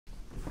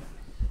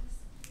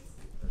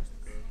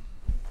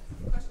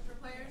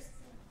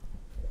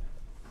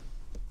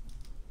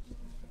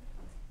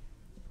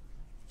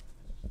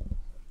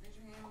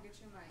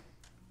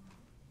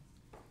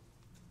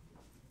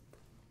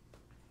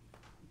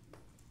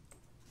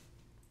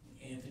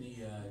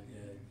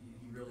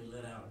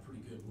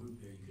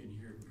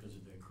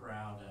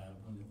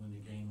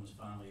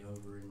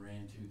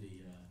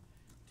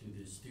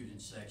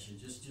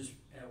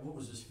what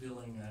was this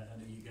feeling? I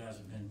know you guys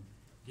have been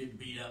getting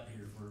beat up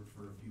here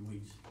for a few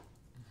weeks.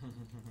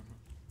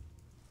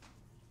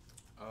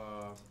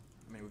 I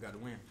mean, we got to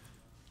win.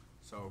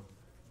 So,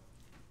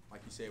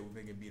 like you said, we've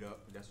been getting beat up.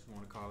 That's what you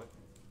want to call it.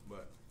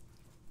 But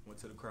went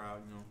to the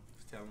crowd,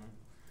 just telling them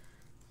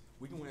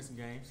we can win some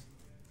games.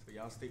 So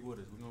y'all stick with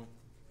us.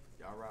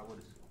 Y'all ride with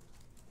us.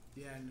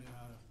 Yeah, and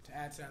to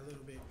add to that a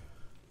little bit,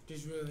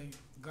 just really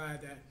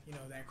glad that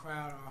that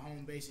crowd, our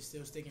home base, is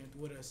still sticking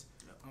with us.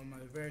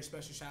 A very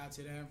special shout out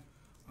to them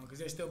because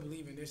they're still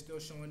believing, they're still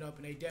showing up,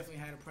 and they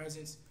definitely had a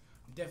presence,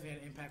 definitely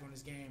had an impact on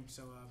this game.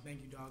 So thank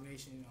you, Dog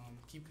Nation.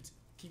 Keep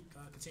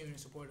continuing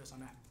to support us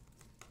on that.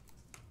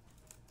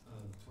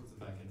 Towards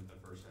the back end of the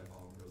first half,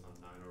 Auburn goes on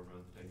 9 over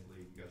on the 10th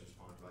lead. You guys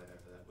respond right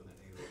after that with an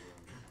 8 over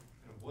run.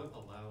 Kind of what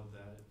allowed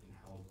that, and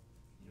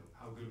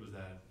how good was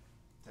that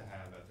to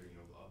have after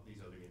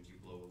these other games you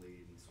blow a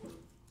lead and sort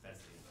of that's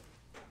the end of it.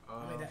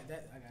 I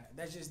mean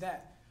that's just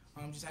that.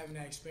 Just having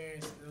that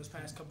experience, those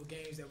past couple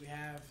games that we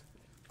have,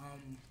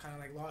 kind of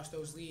like lost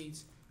those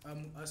leads.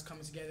 Us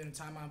coming together in a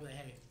timeout, be like,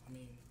 hey, I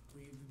mean,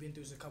 we've been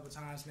through this a couple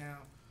times now.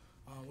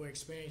 We're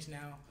experienced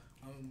now.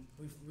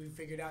 We've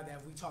figured out that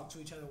if we talk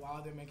to each other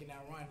while they're making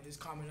that run, it's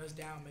calming us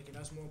down, making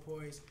us more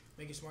poised,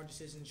 making smart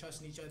decisions,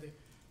 trusting each other,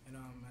 and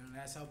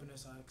that's helping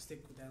us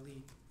stick with that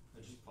lead.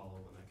 Just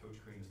follow up on that. Coach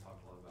Crean has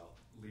talked a lot about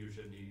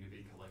leadership needing to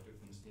be collective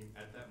from this team.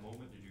 At that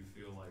moment, did you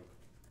feel like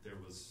there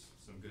was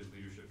some good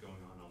leadership going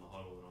on the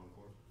huddle and on the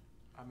court?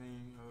 I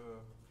mean,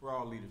 we're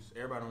all leaders.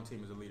 Everybody on the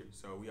team is a leader.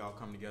 So we all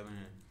come together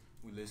and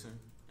we listen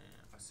and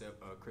accept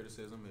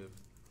criticism if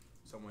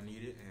someone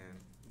needs it, and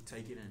we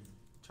take it and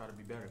try to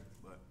be better.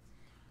 But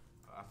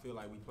I feel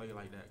like we play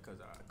like that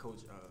because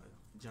Coach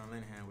John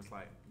Linehan was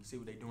like, you see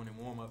what they doing in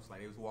warm-ups?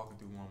 Like, they was walking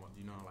through warm-ups,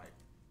 like,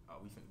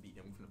 we finna beat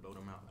them, we finna blow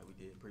them out like we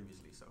did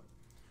previously. So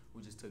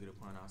we just took it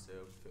upon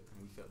ourselves and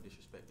we felt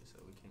disrespected,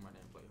 so we came out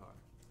there and played hard.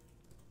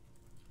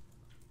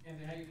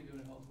 Anthony, how you been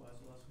doing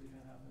health-wise the last week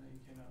and a half? I know you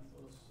came out and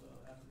told us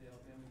after the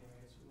Alabama game,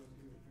 I guess you were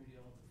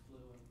dealing with the flu,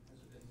 and has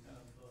it been kind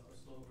of a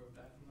slow road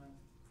back from that?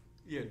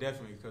 Yeah,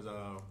 definitely, because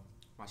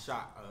my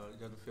shot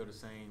doesn't feel the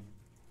same,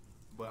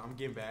 but I'm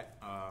getting back.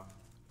 I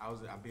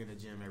be in the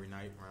gym every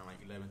night around like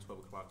 11,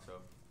 12 o'clock,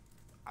 so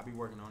I be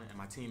working on it, and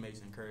my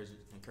teammates encourage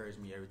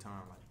me every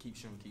time, like keep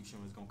shooting, it's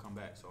gonna come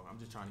back. So I'm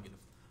just trying to get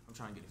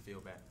the feel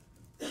back.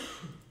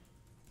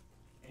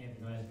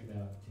 Anthony, I'll ask you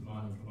about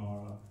Timani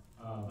tomorrow.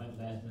 That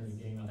last minute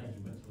game, I think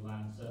he went to the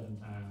line 7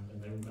 times,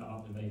 and they were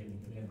often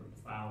making an effort to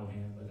foul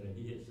him, but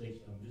he hit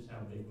 6 of them. Just how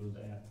big was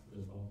that for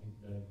this ball team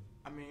today?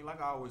 I mean, like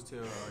I always tell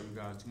you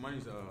guys,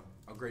 Timani's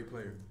a great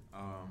player.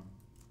 I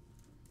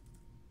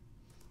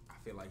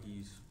feel like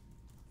he's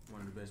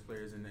one of the best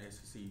players in the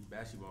SEC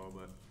basketball,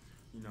 but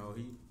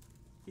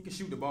he can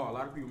shoot the ball. A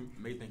lot of people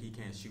may think he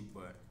can't shoot,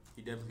 but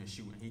he definitely can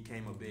shoot. And he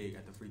came up big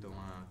at the free throw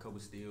line, a couple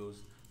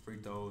steals, free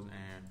throws,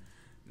 and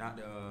not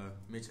to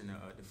mention the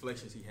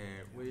deflections he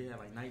had. Well, he had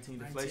like 19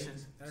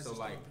 deflections. So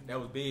like that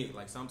was big.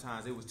 Like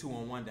sometimes it was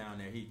 2-on-1 down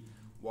there. He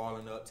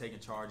walling up, taking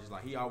charges.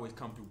 Like he always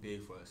come through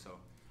big for us. So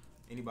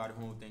anybody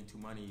who don't think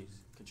Timani is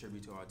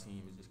contribute to our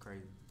team is just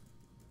crazy.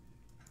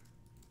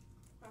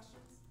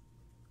 Questions?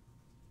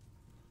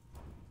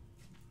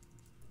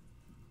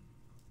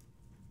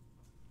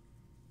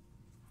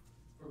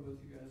 For both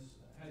you guys,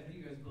 how do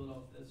you guys build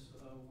off this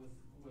with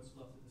what's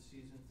left of the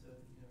season to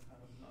kind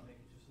of not make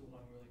it just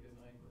one really good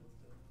night, but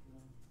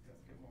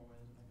get more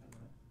wins and that kind of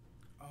thing?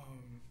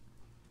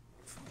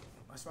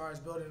 As far as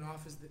building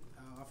off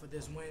of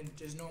this win,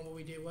 just knowing what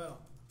we did well.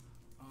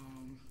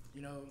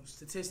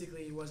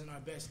 Statistically, it wasn't our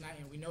best night,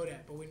 and we know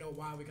that, but we know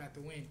why we got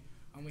the win.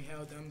 We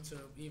held them to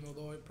even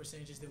lower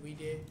percentages than we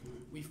did.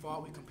 We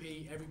fought, we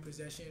competed every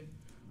possession.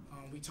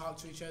 We talked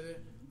to each other,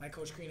 like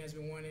Coach Crean has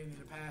been wanting in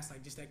the past,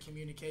 like just that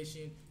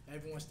communication,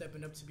 everyone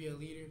stepping up to be a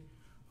leader.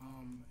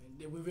 And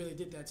we really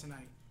did that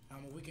tonight.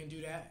 We can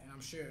do that, and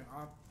I'm sure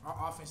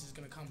our offense is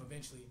going to come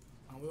eventually.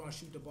 We want to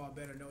shoot the ball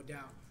better, no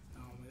doubt.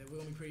 We're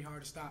going to be pretty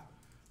hard to stop.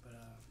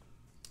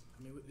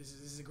 But, this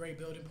is a great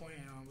building point,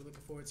 and we're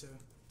looking forward to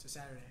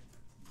Saturday.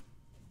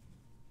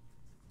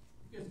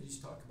 You guys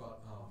just talked about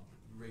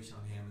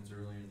Rayshawn Hammonds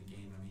earlier in the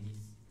game. I mean, he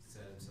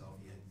said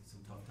himself he had some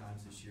tough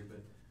times this year,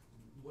 but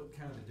what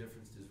kind of a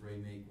difference does Ray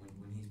make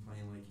when he's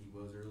playing like he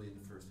was early in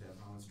the first half?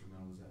 How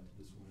instrumental was that to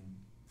this win?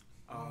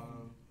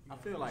 I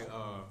feel like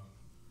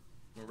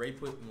when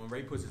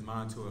Ray puts his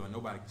mind to it,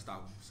 nobody can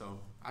stop him.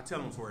 So I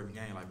tell him before every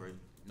game, like, Ray,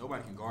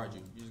 nobody can guard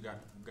you. You just got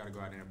to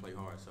go out there and play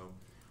hard. So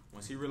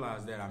once he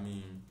realized that, I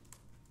mean,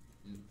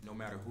 no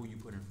matter who you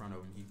put in front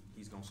of him,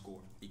 he's gonna score.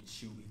 He can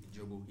shoot, he can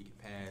dribble, he can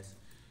pass,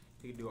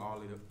 he can do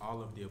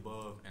all of the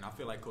above. And I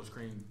feel like Coach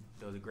Crean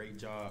does a great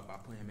job by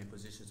putting him in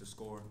positions to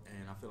score.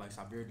 And I feel like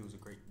Sahvir does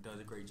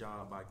a great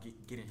job by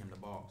getting him the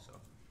ball. So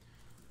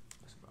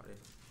that's about it.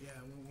 Yeah,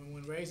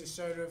 when Ray's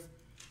assertive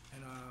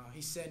and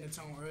he's setting the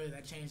tone early,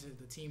 that changes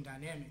the team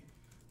dynamic.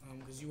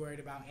 Because you worried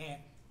about Ant,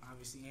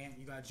 obviously Ant.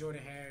 You got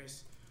Jordan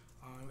Harris.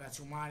 We got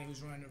Tumani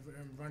who's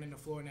running the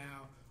floor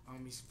now.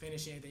 He's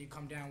finishing, then you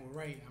come down with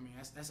Ray. I mean,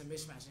 that's a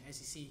mismatch in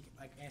SEC.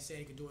 Like Ant said,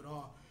 he can do it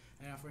all.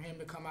 And for him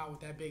to come out with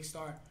that big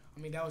start, I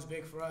mean, that was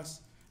big for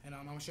us. And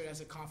I'm sure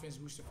that's a confidence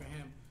booster for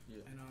him.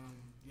 Yeah. And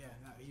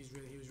he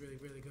was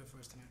really good for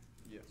us tonight.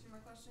 Yeah. 2 more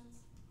questions?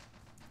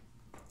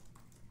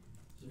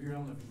 So here, I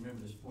don't know if you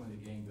remember this point of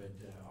the game, but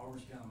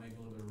Auburn's kind of making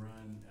a little bit of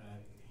run.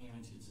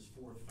 Hammonds gets his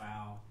 4th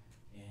foul,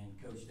 and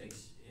Coach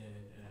takes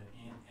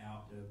Ant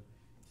out to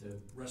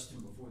rest him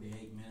before the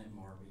 8-minute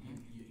mark. But you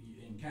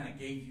and kind of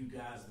gave you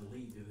guys the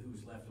lead to who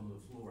was left on the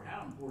floor.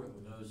 How important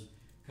were those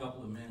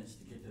couple of minutes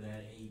to get to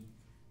that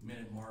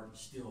 8-minute mark,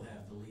 still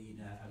have the lead?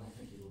 I don't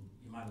think you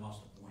might have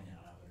lost a point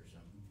out of it or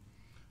something.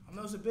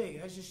 Those are big.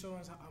 That's just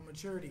showing us our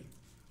maturity,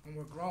 and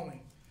we're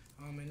growing.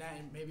 And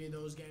maybe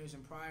those games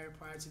and prior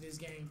to this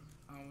game,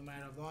 we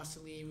might have lost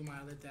the lead. We might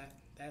have let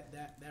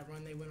that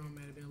run they went on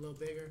might have been a little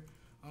bigger.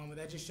 But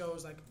that just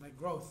shows like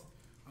growth.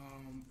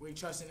 We're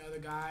trusting other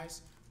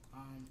guys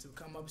to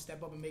come up,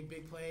 step up, and make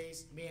big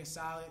plays. Being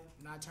solid,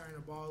 not turning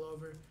the ball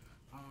over,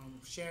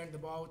 sharing the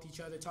ball with each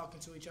other, talking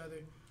to each other.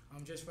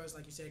 Just for us,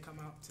 like you said, come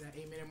out to that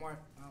 8-minute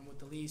mark with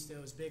the lead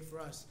still is big for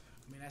us.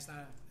 I mean, that's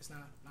not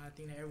a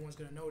thing that everyone's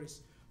gonna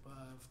notice, but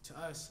to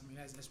us, I mean,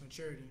 that's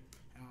maturity.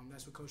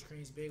 That's what Coach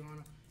Crean's big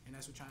on, and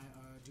that's what we're trying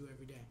to do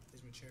every day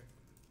is mature.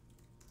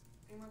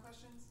 Any more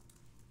questions?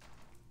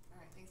 All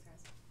right, thanks,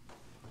 guys.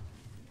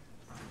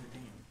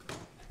 Damn.